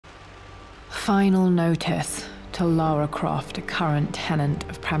Final notice to Lara Croft, a current tenant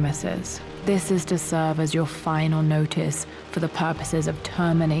of premises. This is to serve as your final notice for the purposes of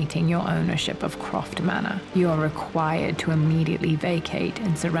terminating your ownership of Croft Manor. You are required to immediately vacate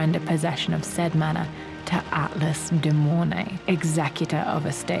and surrender possession of said manor to Atlas de Mornay, executor of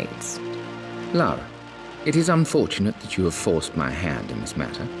estates. Lara, it is unfortunate that you have forced my hand in this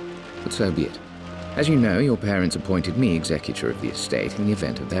matter, but so be it. As you know, your parents appointed me executor of the estate in the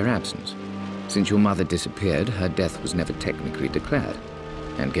event of their absence. Since your mother disappeared, her death was never technically declared.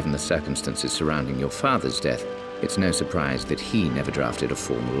 And given the circumstances surrounding your father's death, it's no surprise that he never drafted a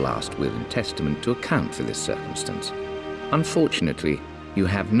formal last will and testament to account for this circumstance. Unfortunately, you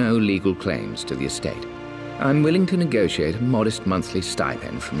have no legal claims to the estate. I'm willing to negotiate a modest monthly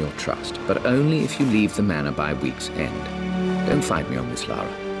stipend from your trust, but only if you leave the manor by week's end. Don't fight me on this,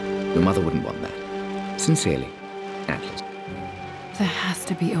 Lara. Your mother wouldn't want that. Sincerely, Atlas. There has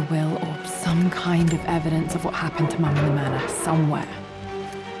to be a will or some kind of evidence of what happened to Mum in the manor somewhere.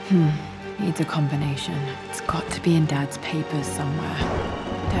 Needs a combination. It's got to be in Dad's papers somewhere.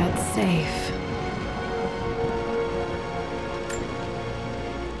 Dad's safe.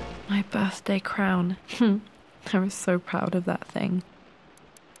 My birthday crown. I was so proud of that thing.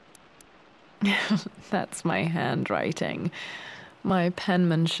 That's my handwriting. My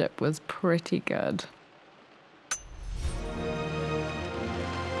penmanship was pretty good.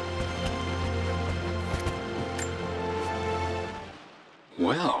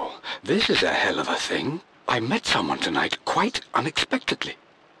 Well, this is a hell of a thing. I met someone tonight quite unexpectedly.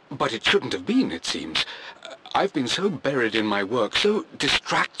 But it shouldn't have been, it seems. I've been so buried in my work, so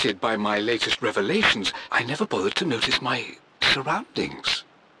distracted by my latest revelations, I never bothered to notice my surroundings.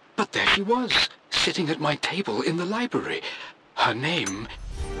 But there she was, sitting at my table in the library. Her name...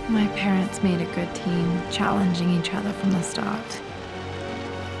 My parents made a good team, challenging each other from the start.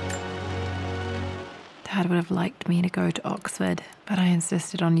 Dad would have liked me to go to Oxford, but I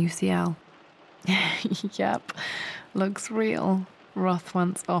insisted on UCL. Yep, looks real. Roth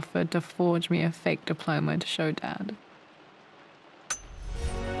once offered to forge me a fake diploma to show Dad.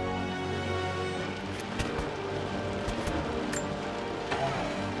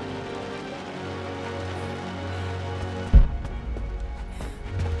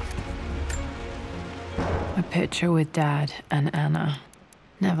 A picture with Dad and Anna.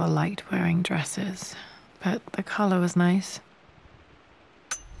 Never liked wearing dresses, but the color was nice.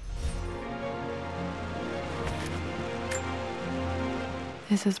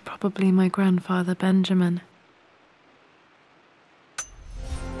 This is probably my grandfather, Benjamin.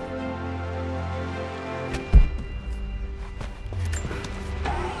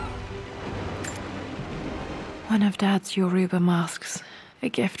 One of Dad's Yoruba masks, a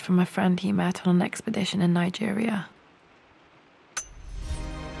gift from a friend he met on an expedition in Nigeria.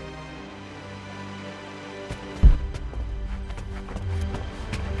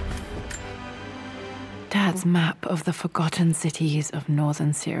 Dad's map of the forgotten cities of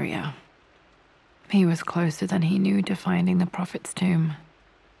northern Syria. He was closer than he knew to finding the Prophet's tomb.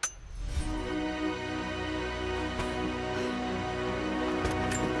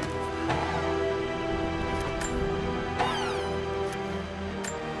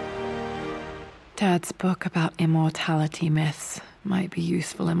 Dad's book about immortality myths might be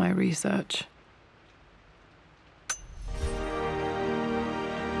useful in my research.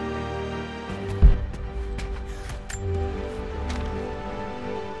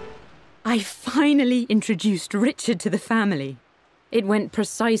 I finally introduced Richard to the family. It went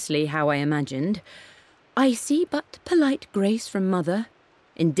precisely how I imagined. Icy but polite grace from Mother,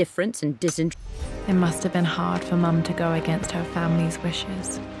 indifference and disinterest. It must have been hard for Mum to go against her family's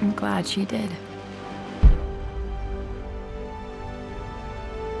wishes. I'm glad she did.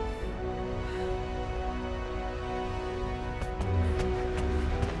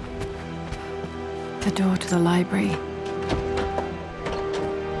 The door to the library.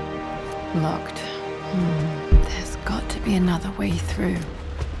 Locked. There's got to be another way through.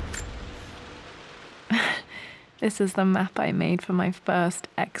 This is the map I made for my first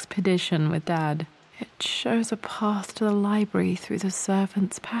expedition with Dad. It shows a path to the library through the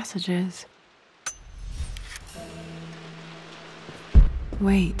servants' passages.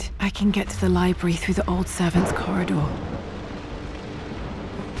 Wait, I can get to the library through the old servants' corridor.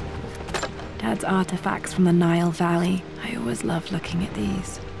 Dad's artifacts from the Nile Valley. I always loved looking at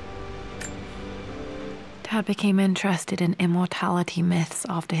these. Dad became interested in immortality myths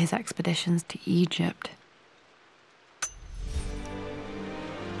after his expeditions to Egypt.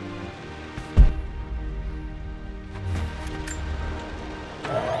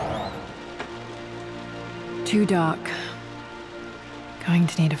 Too dark. Going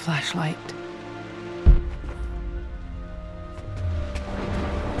to need a flashlight.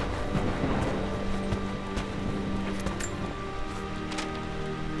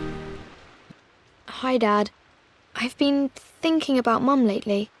 Hi, Dad. I've been thinking about Mum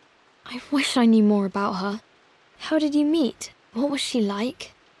lately. I wish I knew more about her. How did you meet? What was she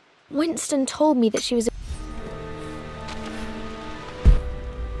like? Winston told me that she was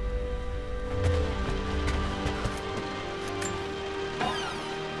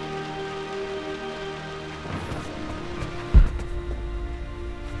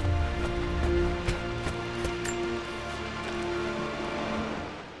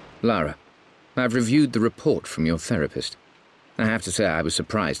Lara, I've reviewed the report from your therapist. I have to say I was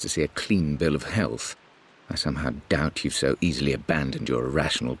surprised to see a clean bill of health. I somehow doubt you've so easily abandoned your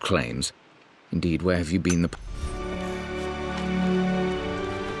irrational claims. Indeed, where have you been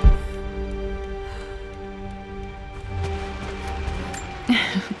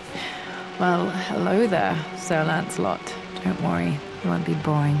Well, hello there, Sir Lancelot. Don't worry, I won't be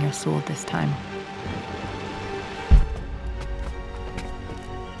borrowing your sword this time.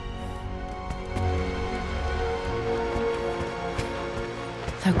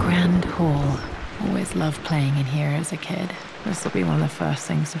 The Grand Hall. Always loved playing in here as a kid. This will be one of the first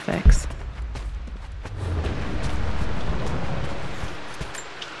things to fix.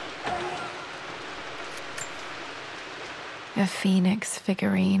 A phoenix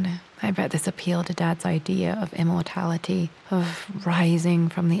figurine. I bet this appealed to Dad's idea of immortality, of rising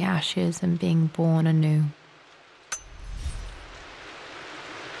from the ashes and being born anew.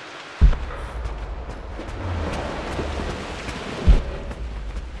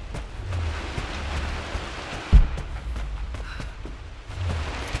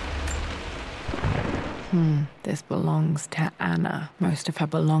 This belongs to Anna. Most of her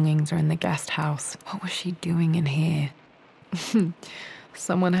belongings are in the guest house. What was she doing in here?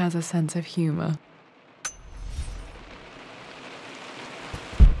 Someone has a sense of humor.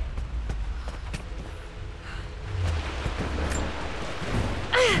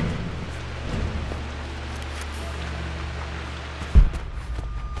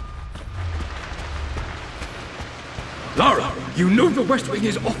 Lara, you know the West Wing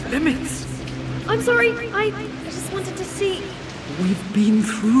is off limits. I'm sorry, I just wanted to see... We've been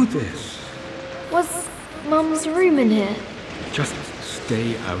through this. Was Mum's room in here? Just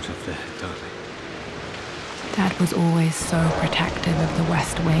stay out of there, darling. Dad was always so protective of the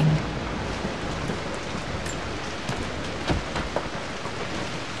West Wing.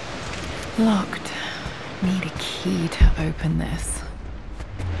 Locked. Need a key to open this.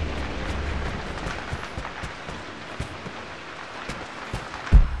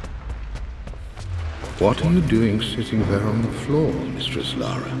 What are you doing sitting there on the floor, Mistress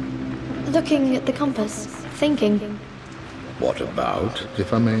Lara? Looking at the compass, thinking. What about,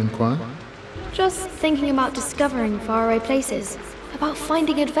 if I may inquire? Just thinking about discovering faraway places, about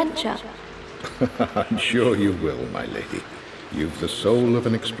finding adventure. I'm sure you will, my lady. You've the soul of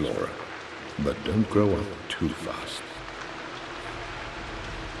an explorer. But don't grow up too fast.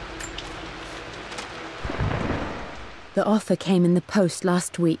 The offer came in the post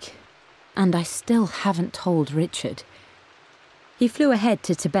last week, and I still haven't told Richard. He flew ahead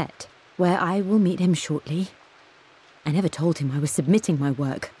to Tibet, where I will meet him shortly. I never told him I was submitting my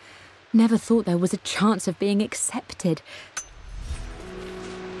work. Never thought there was a chance of being accepted.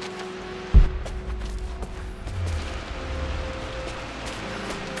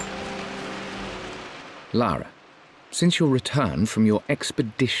 Lara, since your return from your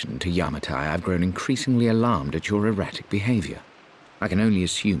expedition to Yamatai, I've grown increasingly alarmed at your erratic behavior. I can only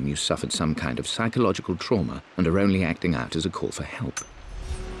assume you suffered some kind of psychological trauma and are only acting out as a call for help.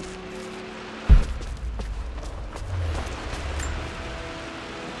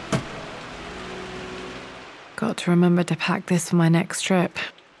 Got to remember to pack this for my next trip.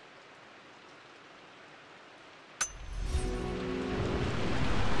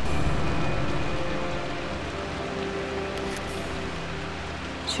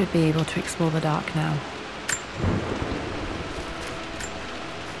 Should be able to explore the dark now.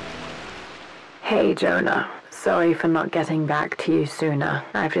 Hey, Jonah. Sorry for not getting back to you sooner.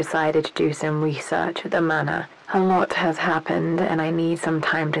 I've decided to do some research at the manor. A lot has happened, and I need some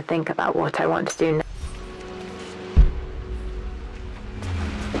time to think about what I want to do next.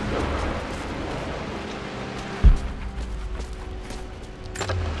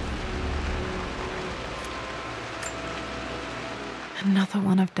 Another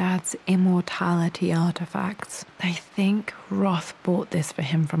one of Dad's immortality artifacts. I think Roth bought this for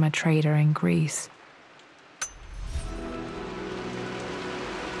him from a trader in Greece.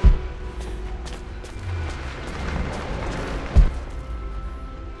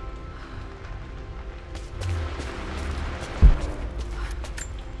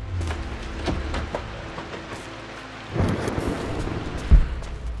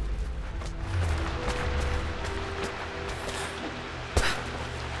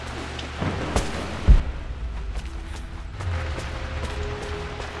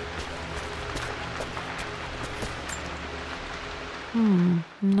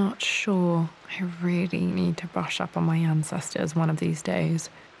 I'm not sure. I really need to brush up on my ancestors one of these days.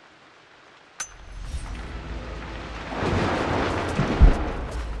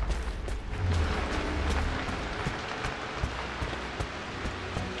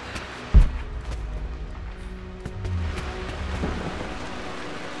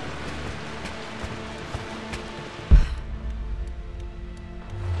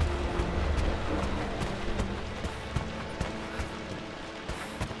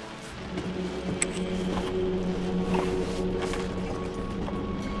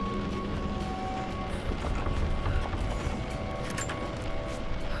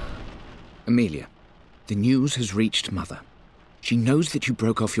 Amelia, the news has reached Mother. She knows that you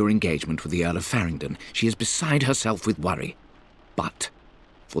broke off your engagement with the Earl of Farringdon. She is beside herself with worry. But,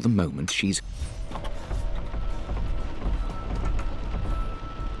 for the moment, she's...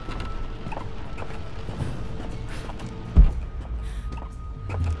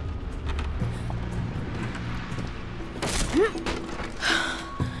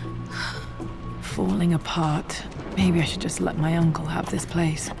 Falling apart. Maybe I should just let my uncle have this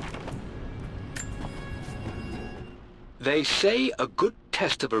place. They say a good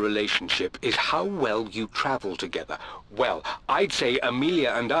test of a relationship is how well you travel together. Well, I'd say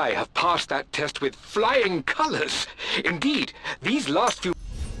Amelia and I have passed that test with flying colors. Indeed, these last few...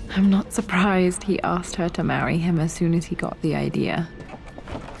 I'm not surprised he asked her to marry him as soon as he got the idea.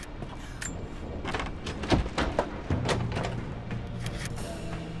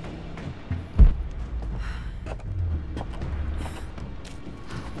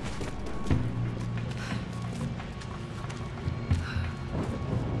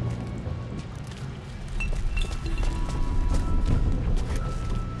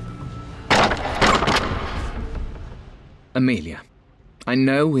 Amelia, I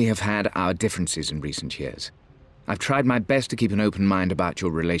know we have had our differences in recent years. I've tried my best to keep an open mind about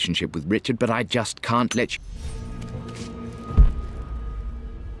your relationship with Richard, but I just can't let you...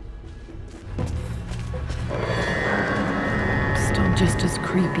 Still just as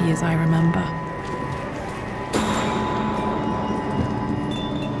creepy as I remember.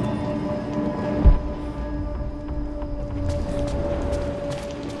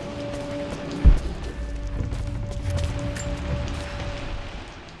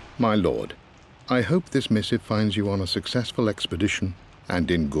 My lord, I hope this missive finds you on a successful expedition and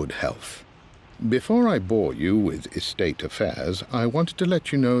in good health. Before I bore you with estate affairs, I wanted to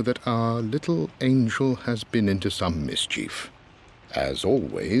let you know that our little angel has been into some mischief. As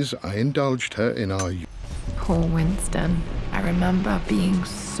always, I indulged her in our... Poor Winston. I remember being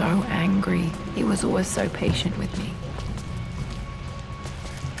so angry. He was always so patient with me.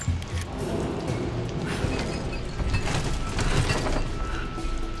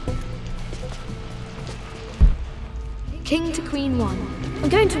 King to Queen 1. I'm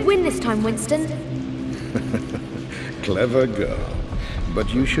going to win this time, Winston. Clever girl.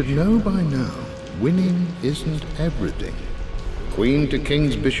 But you should know by now, winning isn't everything. Queen to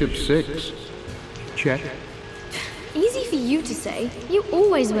King's Bishop 6. Check. Easy for you to say. You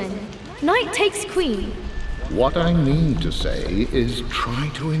always win. Knight takes queen. What I mean to say is try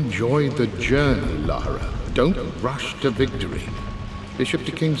to enjoy the journey, Lara. Don't rush to victory. Bishop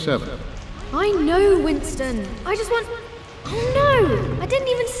to King 7. I know, Winston. I just want... Oh no! I didn't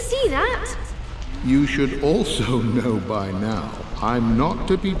even see that! You should also know by now, I'm not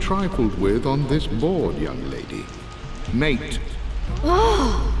to be trifled with on this board, young lady. Mate.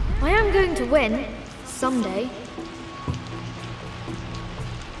 Oh, I am going to win. Someday.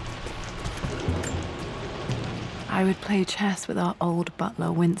 I would play chess with our old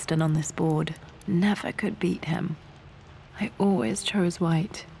butler Winston on this board. Never could beat him. I always chose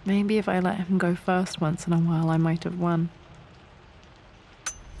white. Maybe if I let him go first once in a while, I might have won.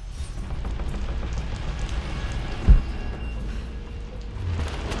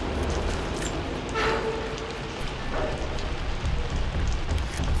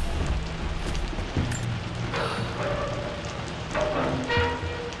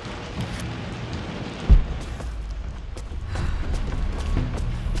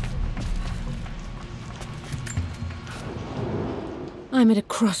 I'm at a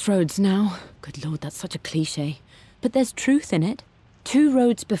crossroads now. Good Lord, that's such a cliché. But there's truth in it. 2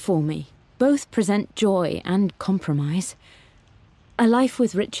 roads before me. Both present joy and compromise. A life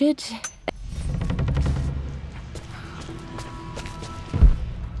with Richard...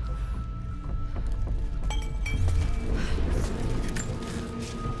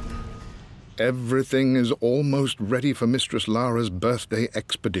 Everything is almost ready for Mistress Lara's birthday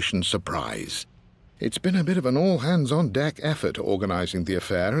expedition surprise. It's been a bit of an all-hands-on-deck effort organizing the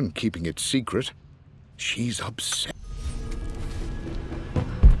affair and keeping it secret. She's upset.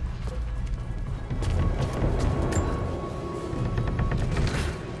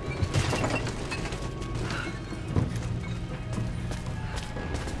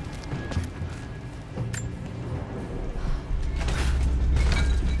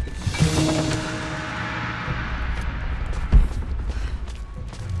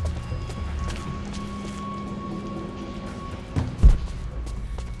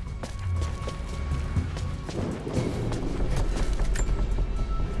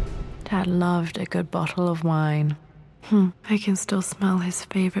 Dad loved a good bottle of wine. I can still smell his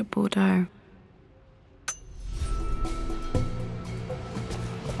favorite Bordeaux.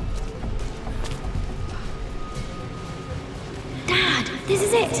 Dad, this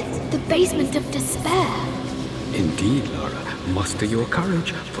is it! The basement of despair. Indeed, Lara. Muster your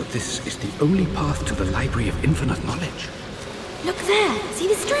courage, for this is the only path to the Library of Infinite Knowledge. Look there! See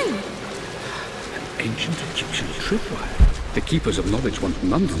the string? An ancient Egyptian tripwire. The Keepers of Knowledge want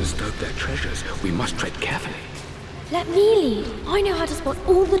none to disturb their treasures. We must tread carefully. Let me lead. I know how to spot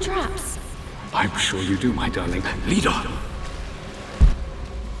all the traps. I'm sure you do, my darling. Lead on!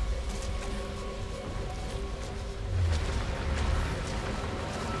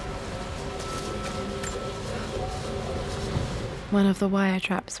 One of the wire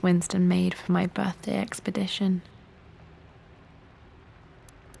traps Winston made for my birthday expedition.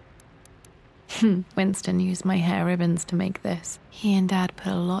 Winston used my hair ribbons to make this. He and Dad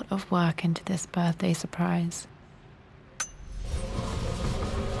put a lot of work into this birthday surprise.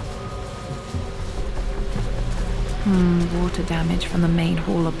 Water damage from the main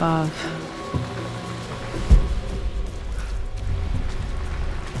hall above.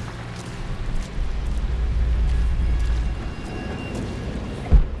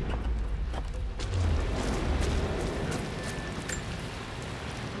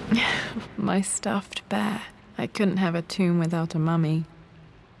 My stuffed bear. I couldn't have a tomb without a mummy.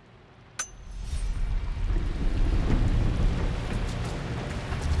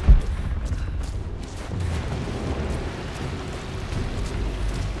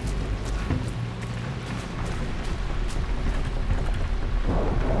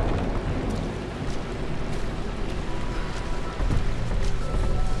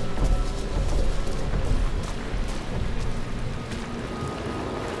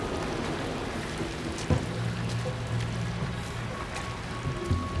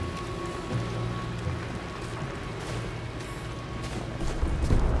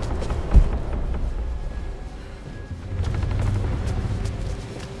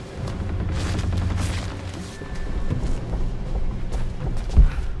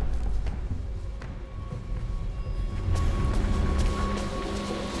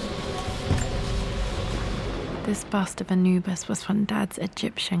 This bust of Anubis was from Dad's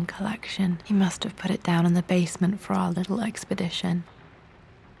Egyptian collection. He must have put it down in the basement for our little expedition.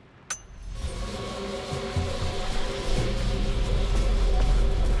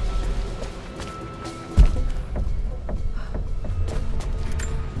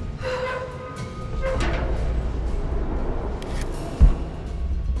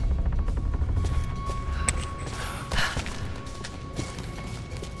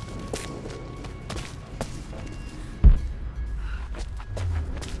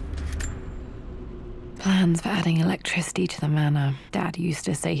 Plans for adding electricity to the manor. Dad used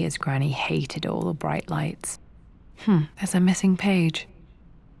to say his granny hated all the bright lights. There's a missing page.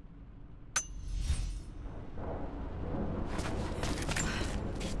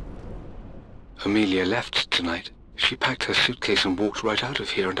 Amelia left tonight. She packed her suitcase and walked right out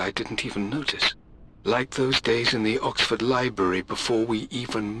of here, and I didn't even notice. Like those days in the Oxford Library before we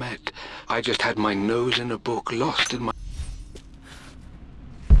even met. I just had my nose in a book, lost in my...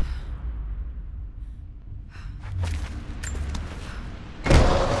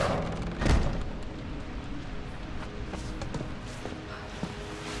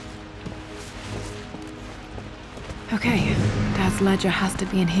 Okay, Dad's ledger has to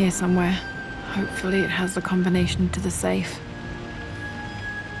be in here somewhere. Hopefully it has the combination to the safe.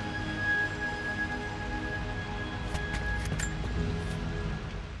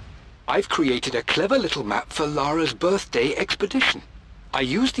 I've created a clever little map for Lara's birthday expedition. I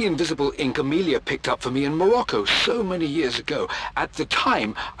used the invisible ink Amelia picked up for me in Morocco so many years ago. At the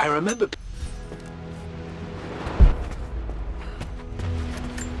time, I remember...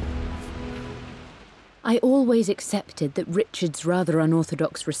 I always accepted that Richard's rather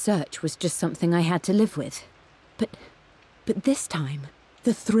unorthodox research was just something I had to live with. But this time,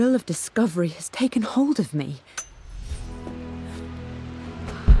 the thrill of discovery has taken hold of me.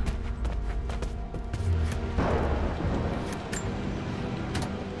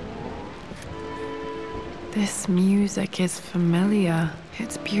 This music is familiar.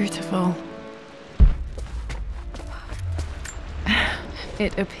 It's beautiful.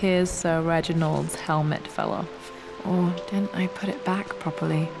 It appears Sir Reginald's helmet fell off. Or didn't I put it back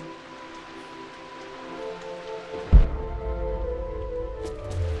properly?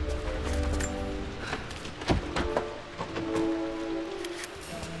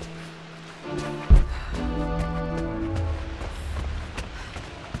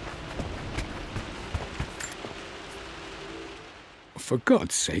 for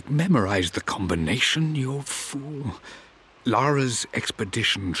God's sake, memorize the combination, you fool. Lara's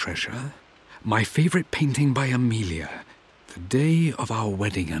expedition treasure, my favorite painting by Amelia, the day of our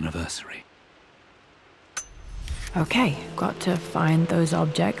wedding anniversary. Okay, got to find those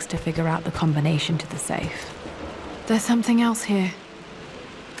objects to figure out the combination to the safe. There's something else here.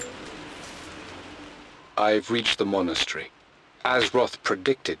 I've reached the monastery. As Roth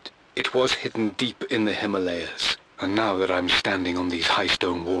predicted, it was hidden deep in the Himalayas. And now that I'm standing on these high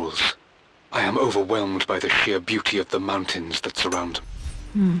stone walls, I am overwhelmed by the sheer beauty of the mountains that surround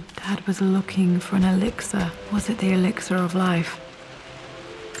them. Dad was looking for an elixir. Was it the elixir of life?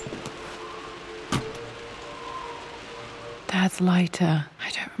 Dad's lighter. I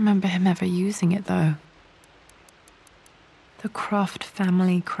don't remember him ever using it, though. The Croft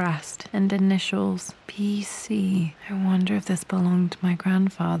family crest and initials PC. I wonder if this belonged to my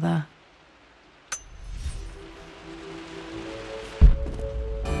grandfather.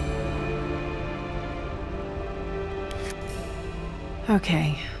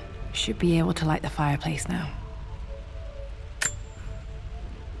 Okay, should be able to light the fireplace now.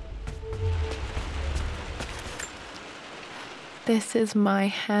 This is my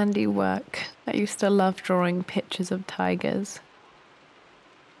handiwork. I used to love drawing pictures of tigers.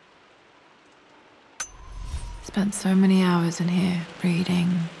 Spent so many hours in here, reading,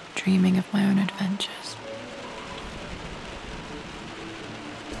 dreaming of my own adventures.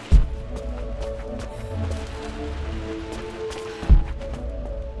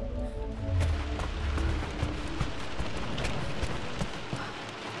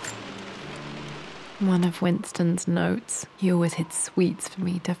 One of Winston's notes. He always hid sweets for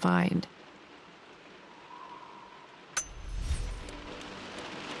me to find.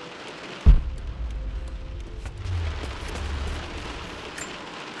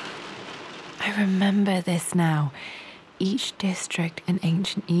 I remember this now. Each district in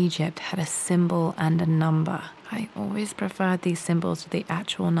ancient Egypt had a symbol and a number. I always preferred these symbols to the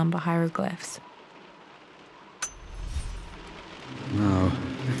actual number hieroglyphs. Now,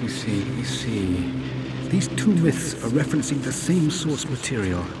 let me see. These two myths are referencing the same source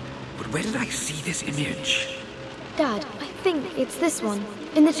material. But where did I see this image? Dad, I think it's this one,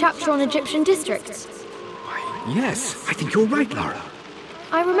 in the chapter on Egyptian districts. Why, yes, I think you're right, Lara.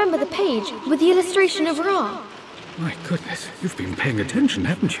 I remember the page with the illustration of Ra. My goodness, you've been paying attention,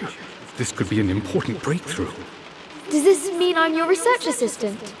 haven't you? This could be an important breakthrough. Does this mean I'm your research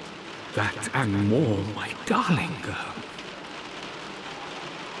assistant? That and more, my darling girl.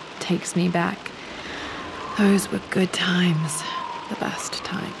 Takes me back. Those were good times, the best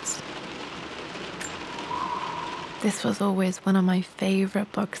times. This was always one of my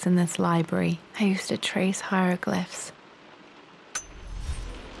favorite books in this library. I used to trace hieroglyphs.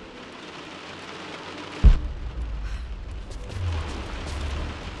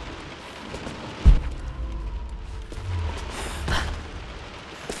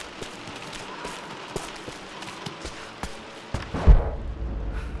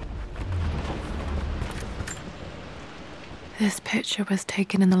 This picture was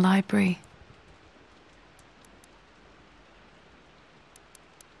taken in the library.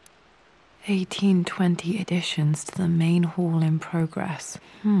 (1820) additions to the main hall in progress.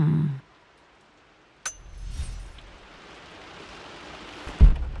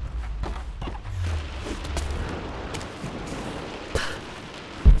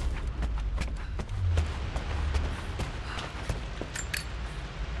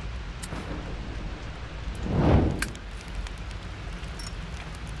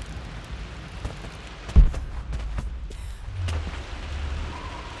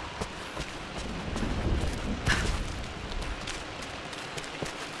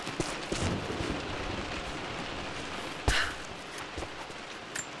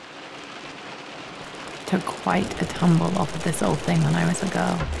 Took quite a tumble off of this old thing when I was a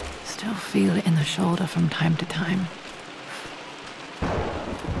girl. Still feel it in the shoulder from time to time.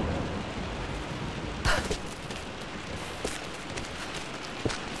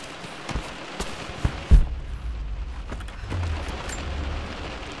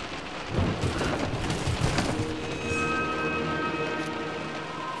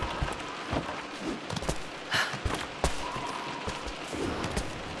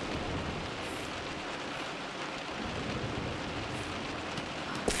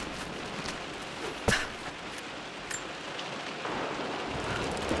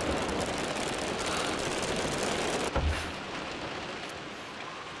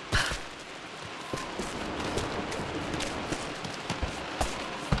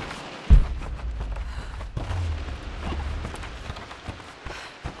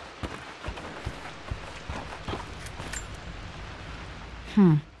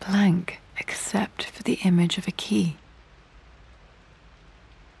 Blank, except for the image of a key.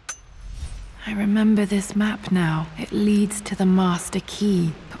 I remember this map now. It leads to the master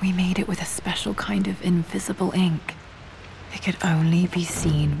key, but we made it with a special kind of invisible ink. It could only be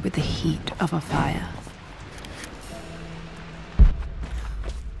seen with the heat of a fire.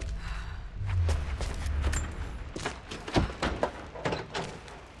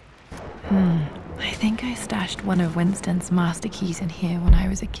 I think I stashed one of Winston's master keys in here when I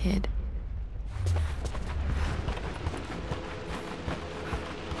was a kid.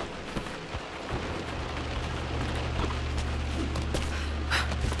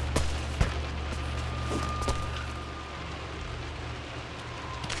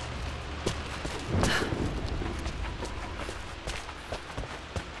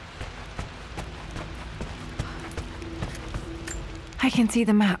 I can see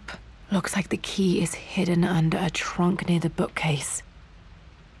the map. Looks like the key is hidden under a trunk near the bookcase.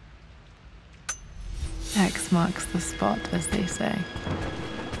 X marks the spot, as they say.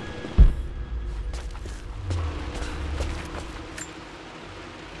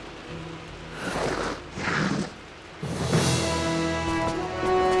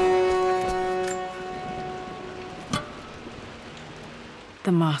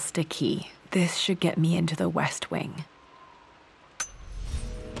 The master key. This should get me into the West Wing.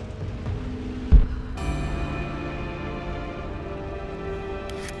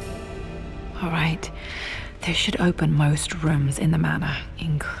 All right, this should open most rooms in the manor,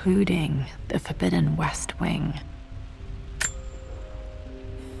 including the forbidden West Wing.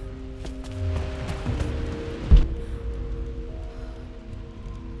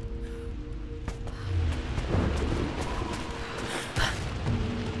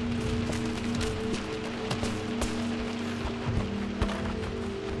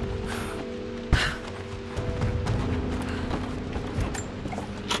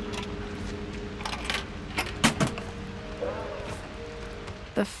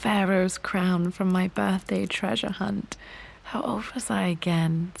 The Pharaoh's crown from my birthday treasure hunt. How old was I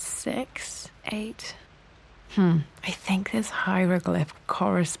again? 6? 8? I think this hieroglyph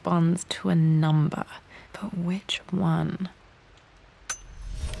corresponds to a number, but which one?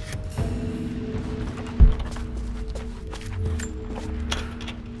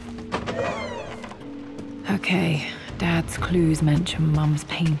 Okay, Dad's clues mention Mum's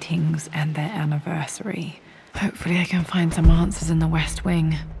paintings and their anniversary. Hopefully I can find some answers in the West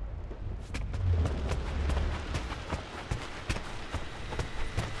Wing.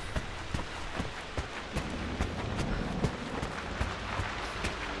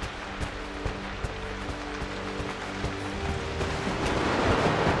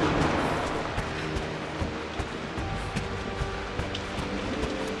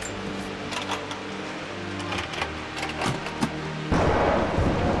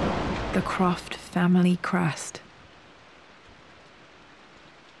 The Croft family crest.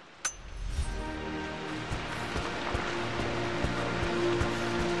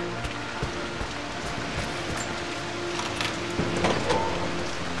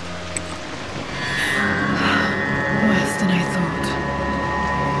 Worse than I thought.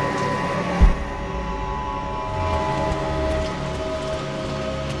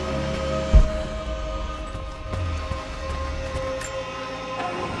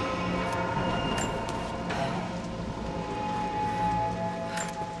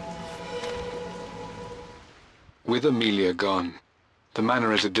 With Amelia gone, the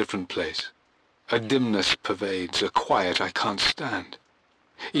manor is a different place. A dimness pervades, a quiet I can't stand.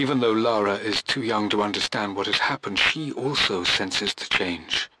 Even though Lara is too young to understand what has happened, she also senses the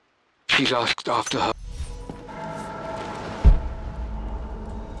change. She's asked after her.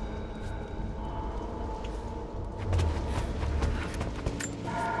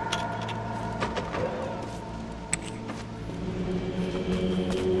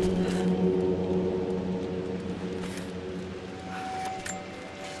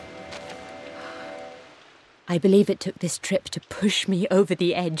 I believe it took this trip to push me over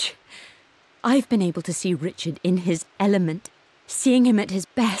the edge. I've been able to see Richard in his element, seeing him at his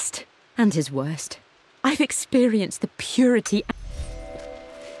best and his worst. I've experienced the purity.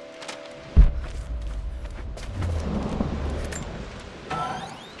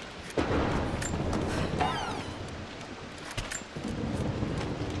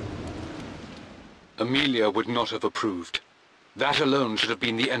 Amelia would not have approved. That alone should have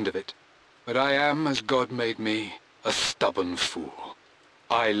been the end of it. But I am, as God made me, a stubborn fool.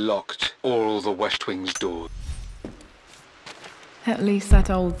 I locked all the West Wing's doors. At least that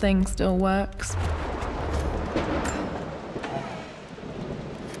old thing still works.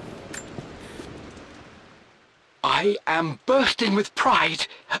 I I am bursting with pride.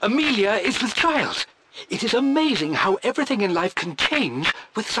 Amelia is with child. It is amazing how everything in life can change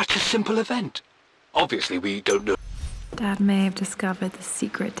with such a simple event. Obviously, we don't know. Dad may have discovered the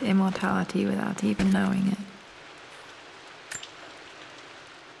secret to immortality without even knowing it.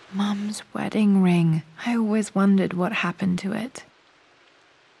 Mum's wedding ring. I always wondered what happened to it.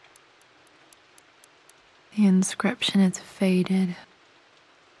 The inscription is faded.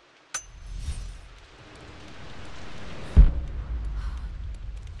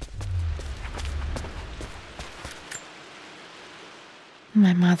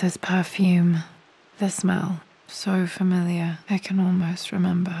 My mother's perfume. The smell. So familiar. I can almost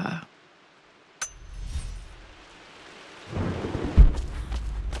remember her.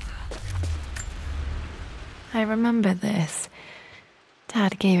 I remember this.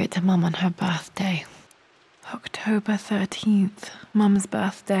 Dad gave it to Mum on her birthday. October 13th, Mum's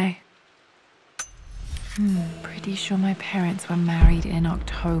birthday. Pretty sure my parents were married in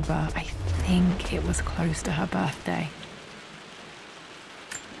October. I think it was close to her birthday.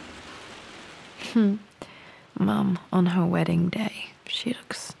 Mum, on her wedding day, she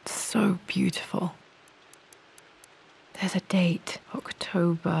looks so beautiful. There's a date,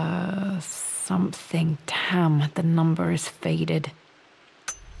 October something. Damn, the number is faded.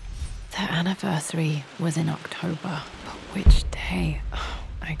 Their anniversary was in October, but which day? Oh,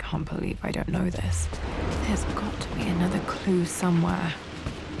 I can't believe I don't know this. There's got to be another clue somewhere.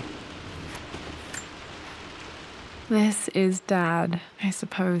 This is Dad. I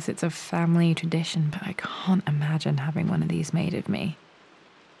suppose it's a family tradition, but I can't imagine having one of these made of me.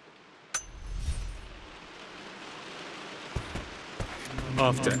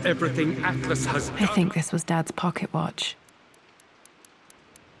 After everything Atlas has done... I think this was Dad's pocket watch.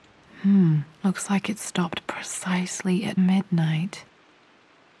 Looks like it stopped precisely at midnight.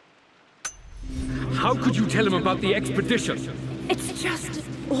 How could you tell him about the expedition? It's just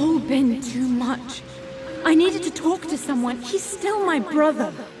all been too much. I needed to talk to someone. He's still my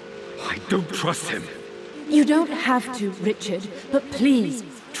brother. I don't trust him. You don't have to, Richard, but please,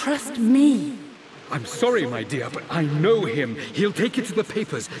 trust me. I'm sorry, my dear, but I know him. He'll take it to the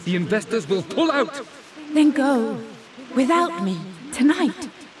papers. The investors will pull out. Then go. Without me. Tonight.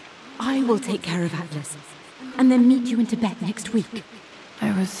 I will take care of Atlas. And then meet you in Tibet next week.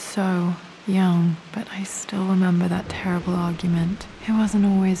 I was so young, but I still remember that terrible argument. It wasn't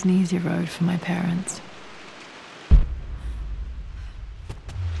always an easy road for my parents.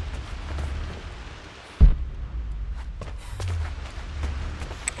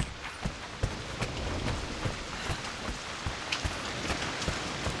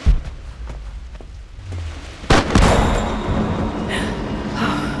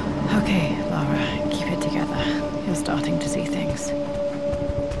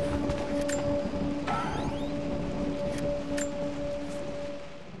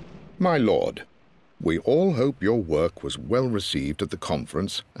 My lord, we all hope your work was well received at the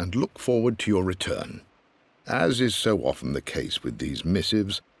conference and look forward to your return. As is so often the case with these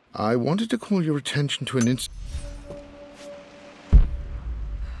missives, I wanted to call your attention to an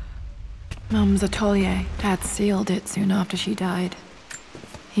Mum's atelier. Dad sealed it soon after she died.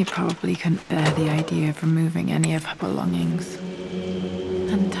 He probably couldn't bear the idea of removing any of her belongings.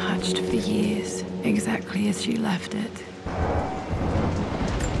 Untouched for years, exactly as she left it.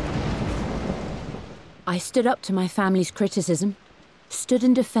 I stood up to my family's criticism, stood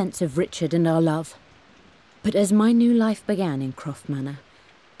in defense of Richard and our love. But as my new life began in Croft Manor,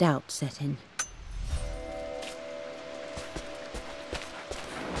 doubt set in.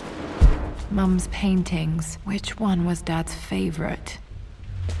 Mum's paintings. Which one was Dad's favorite?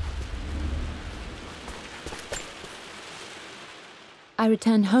 I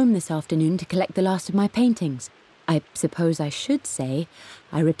returned home this afternoon to collect the last of my paintings. I suppose I should say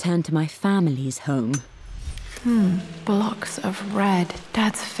I returned to my family's home. Blocks of red.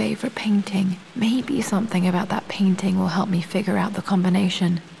 Dad's favorite painting. Maybe something about that painting will help me figure out the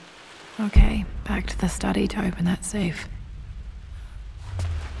combination. Okay, back to the study to open that safe.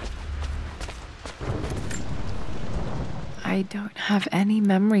 I don't have any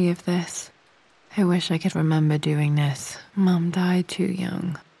memory of this. I wish I could remember doing this. Mum died too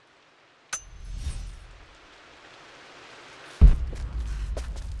young.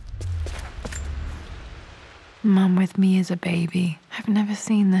 Mum with me as a baby. I've never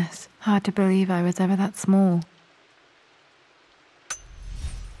seen this. Hard to believe I was ever that small.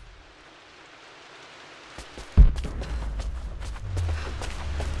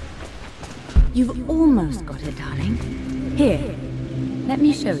 You've almost got it, darling. Here, let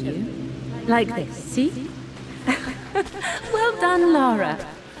me show you. Like this, see? Well done, Lara.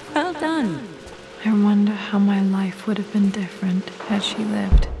 Well done. I wonder how my life would have been different had she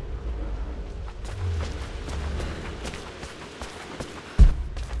lived.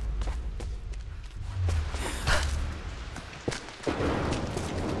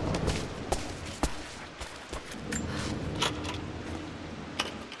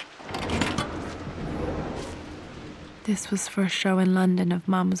 This was for a show in London of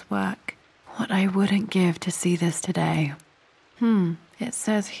Mum's work. What I wouldn't give to see this today. It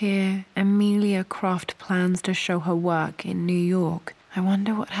says here, Amelia Croft plans to show her work in New York. I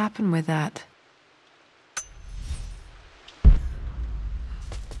wonder what happened with that.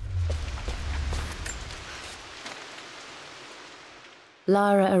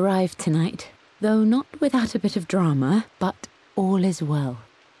 Lara arrived tonight, though not without a bit of drama, but all is well.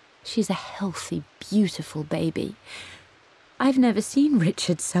 She's a healthy, beautiful baby. I've never seen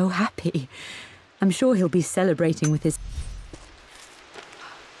Richard so happy. I'm sure he'll be celebrating with his...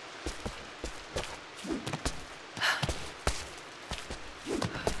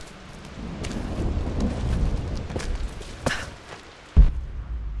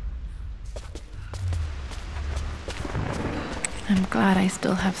 I'm glad I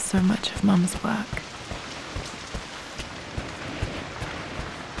still have so much of Mum's work.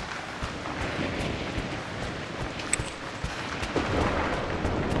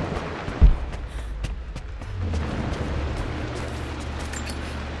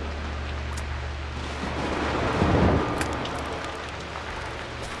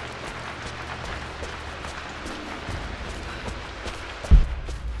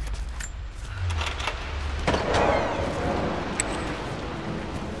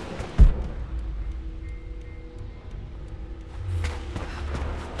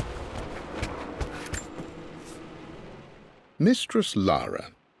 Mistress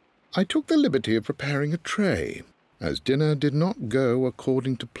Lara, I took the liberty of preparing a tray, as dinner did not go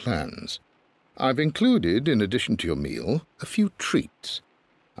according to plans. I've included, in addition to your meal, a few treats.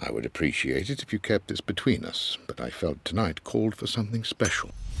 I would appreciate it if you kept this between us, but I felt tonight called for something special.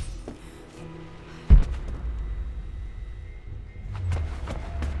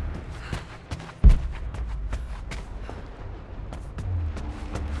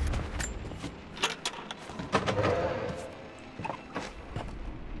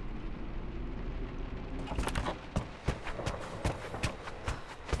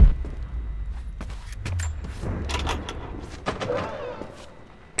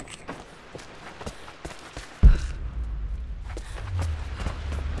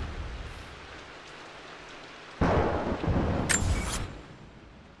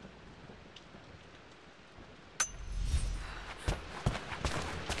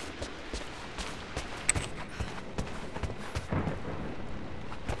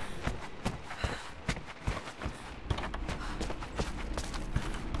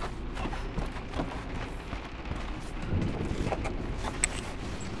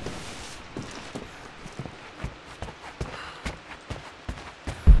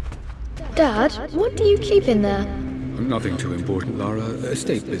 Dad, what do you keep in there? Nothing too important, Lara.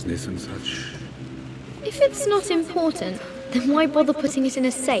 Estate business and such. If it's not important, then why bother putting it in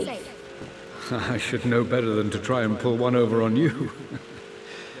a safe? I should know better than to try and pull one over on you.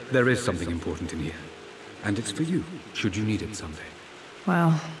 There is something important in here. And it's for you, should you need it someday.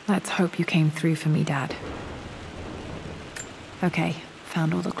 Well, let's hope you came through for me, Dad. Okay,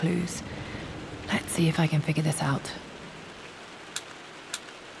 found all the clues. Let's see if I can figure this out.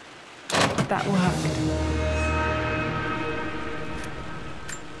 That worked.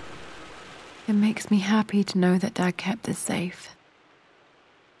 It makes me happy to know that Dad kept this safe.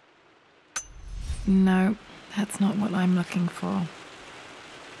 No, that's not what I'm looking for.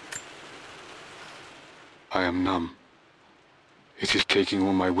 I am numb. It is taking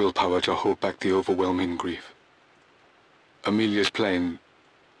all my willpower to hold back the overwhelming grief. Amelia's plane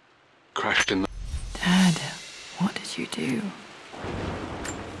crashed in the... Dad, what did you do?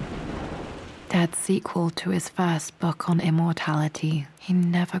 Dad's sequel to his first book on immortality. He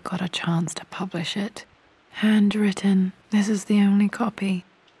never got a chance to publish it. Handwritten. This is the only copy.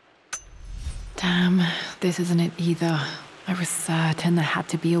 Damn, this isn't it either. I was certain there had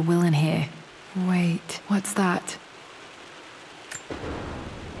to be a will in here. Wait, what's that?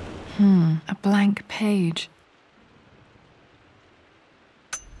 A blank page.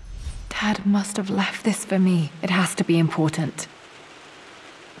 Dad must have left this for me. It has to be important.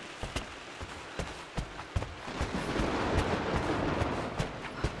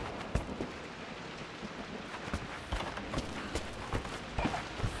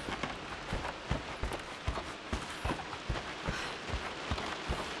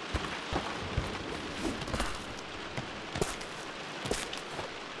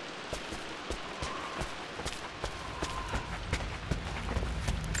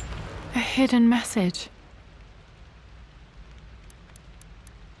 hidden message.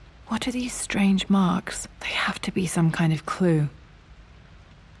 What are these strange marks? They have to be some kind of clue.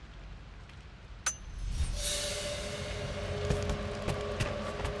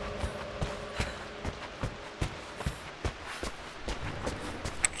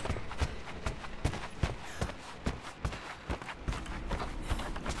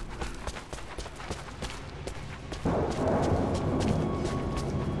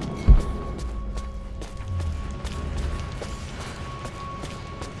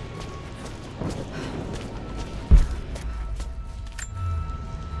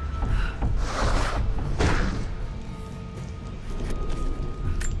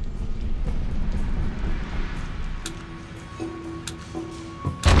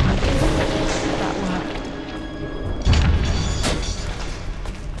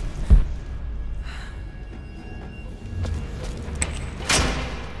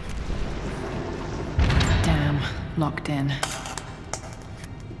 Locked in.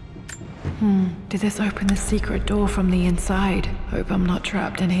 Did this open the secret door from the inside? Hope I'm not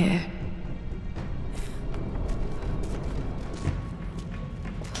trapped in here.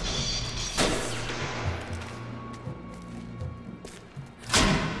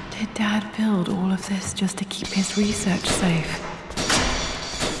 Did Dad build all of this just to keep his research safe?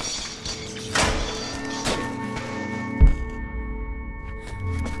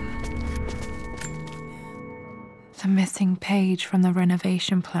 The missing page from the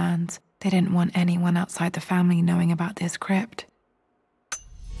renovation plans. They didn't want anyone outside the family knowing about this crypt.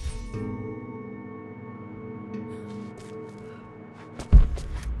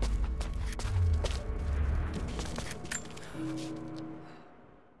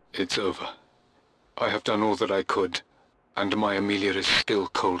 It's over. I have done all that I could, and my Amelia is still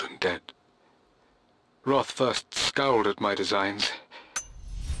cold and dead. Roth first scowled at my designs.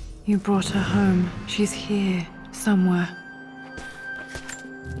 You brought her home. She's here. Somewhere.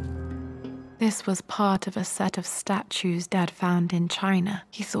 This was part of a set of statues Dad found in China.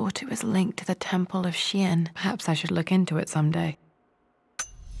 He thought it was linked to the Temple of Xian. Perhaps I should look into it someday.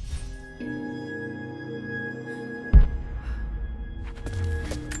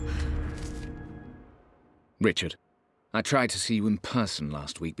 Richard, I tried to see you in person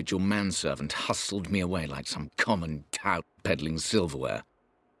last week, but your manservant hustled me away like some common tout peddling silverware.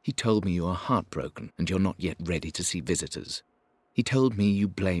 He told me you are heartbroken and you're not yet ready to see visitors. He told me you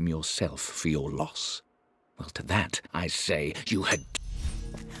blame yourself for your loss. Well, to that, I say you had...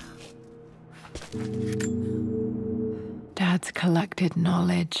 Dad's collected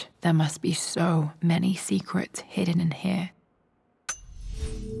knowledge. There must be so many secrets hidden in here.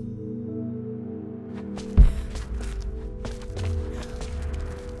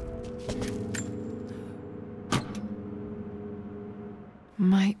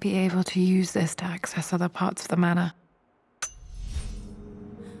 Might be able to use this to access other parts of the manor.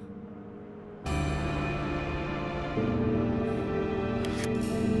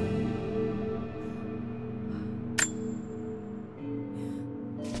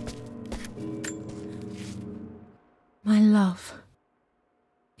 My love,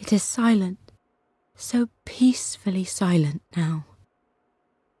 it is silent, so peacefully silent now.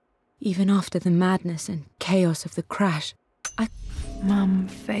 Even after the madness and chaos of the crash, Mum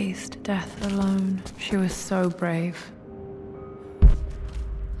faced death alone. She was so brave.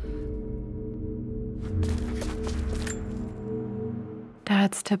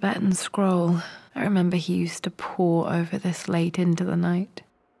 Dad's Tibetan scroll. I remember he used to pore over this late into the night.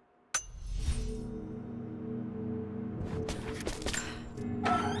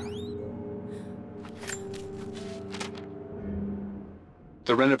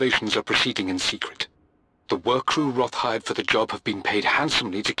 The renovations are proceeding in secret. The work crew Roth hired for the job have been paid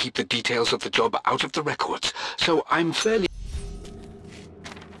handsomely to keep the details of the job out of the records, so I'm fairly...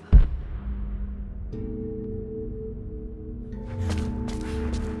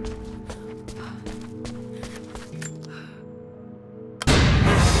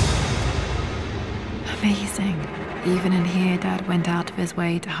 Amazing. Even in here, Dad went out of his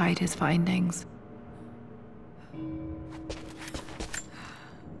way to hide his findings.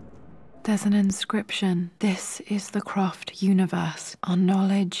 There's an inscription. This is the Croft universe. Our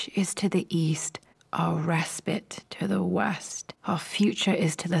knowledge is to the east, our respite to the west. Our future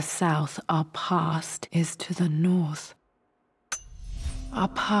is to the south, our past is to the north. Our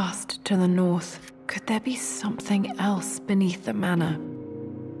past to the north. Could there be something else beneath the manor?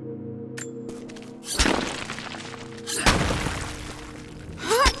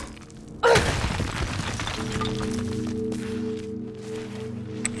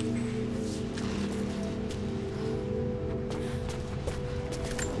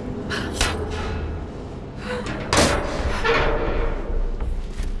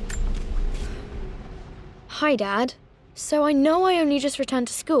 Hi, Dad. So I know I only just returned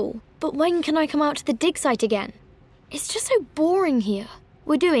to school, but when can I come out to the dig site again? It's just so boring here.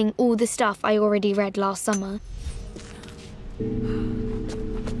 We're doing all the stuff I already read last summer.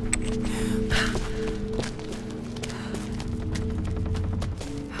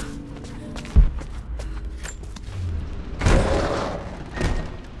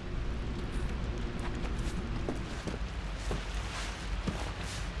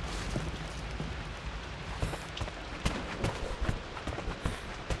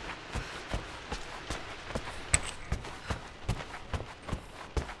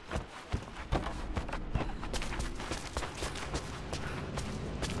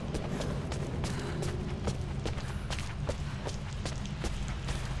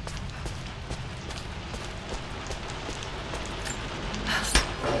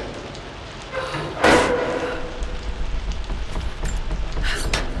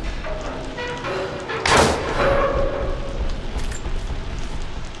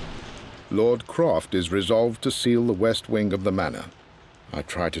 Lord Croft is resolved to seal the west wing of the manor. I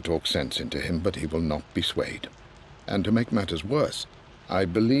try to talk sense into him, but he will not be swayed. And to make matters worse, I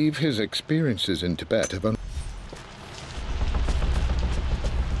believe his experiences in Tibet have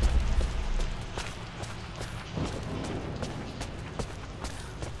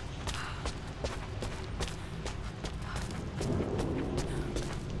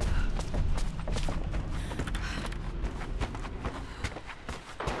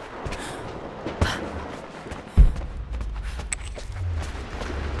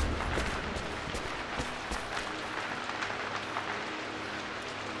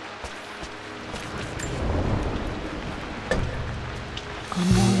Our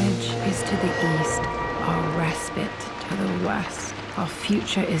knowledge is to the east, our respite to the west. Our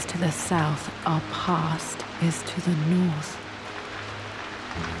future is to the south, our past is to the north.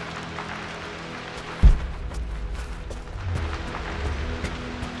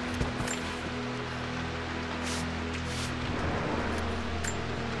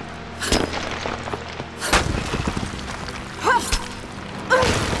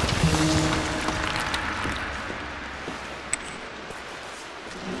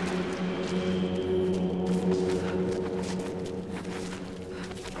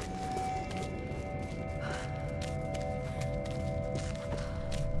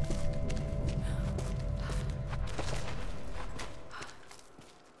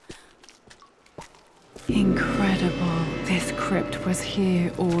 Incredible. This crypt was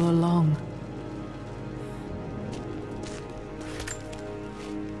here all along.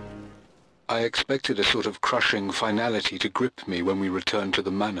 I expected a sort of crushing finality to grip me when we returned to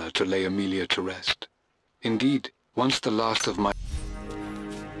the manor to lay Amelia to rest. Indeed, once the last of my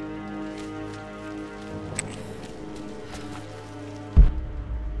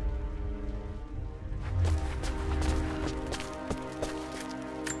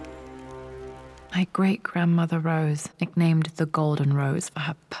My great-grandmother Rose, nicknamed the Golden Rose for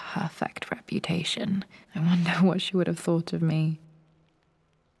her perfect reputation. I wonder what she would have thought of me.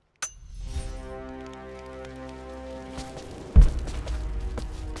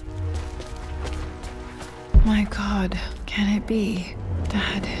 My God, can it be?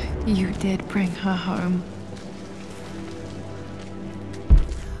 Dad, you did bring her home.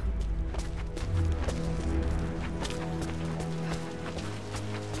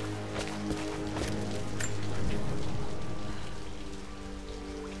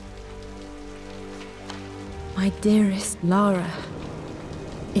 My dearest Lara,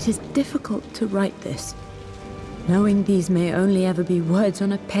 it is difficult to write this, knowing these may only ever be words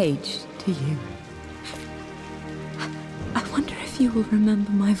on a page to you. I wonder if you will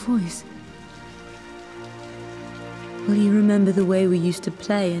remember my voice. Will you remember the way we used to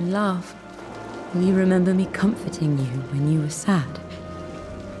play and laugh? Will you remember me comforting you when you were sad?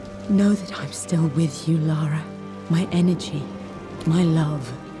 Know that I'm still with you, Lara. My energy, my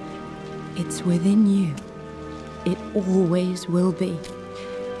love, it's within you. It always will be.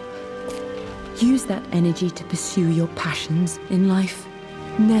 Use that energy to pursue your passions in life.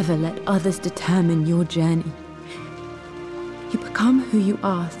 Never let others determine your journey. You become who you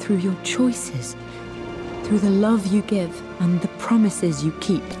are through your choices, through the love you give and the promises you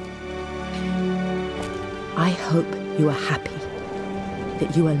keep. I hope you are happy,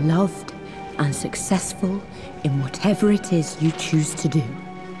 that you are loved and successful in whatever it is you choose to do.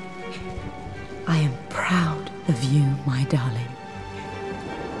 I am proud of you, my darling.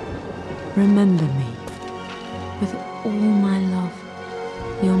 Remember me with all my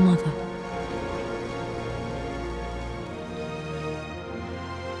love, your mother.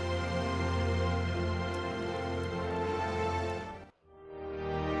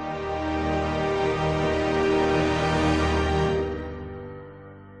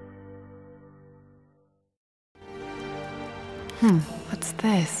 What's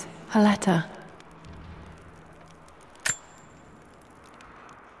this? A letter.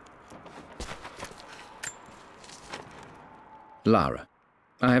 Lara,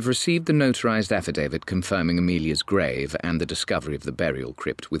 I have received the notarized affidavit confirming Amelia's grave and the discovery of the burial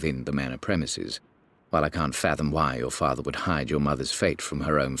crypt within the manor premises. While I can't fathom why your father would hide your mother's fate from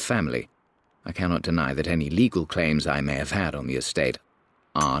her own family, I cannot deny that any legal claims I may have had on the estate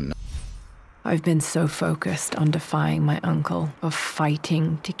are not. I've been so focused on defying my uncle, of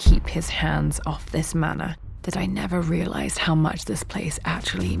fighting to keep his hands off this manor, that I never realized how much this place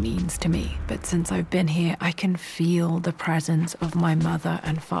actually means to me. But since I've been here, I can feel the presence of my mother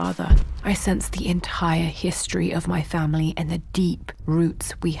and father. I sense the entire history of my family and the deep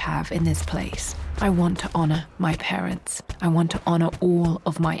roots we have in this place. I want to honor my parents. I want to honor all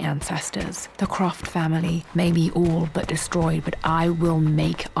of my ancestors. The Croft family may be all but destroyed, but I will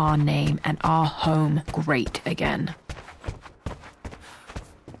make our name and our home great again.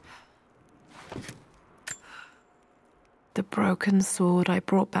 The broken sword I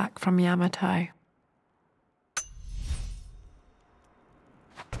brought back from Yamato.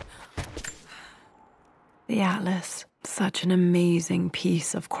 The atlas, such an amazing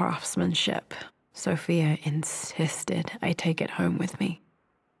piece of craftsmanship. Sophia insisted I take it home with me.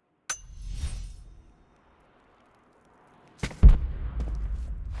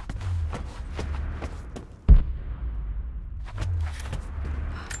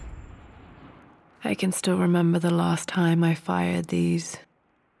 I can still remember the last time I fired these.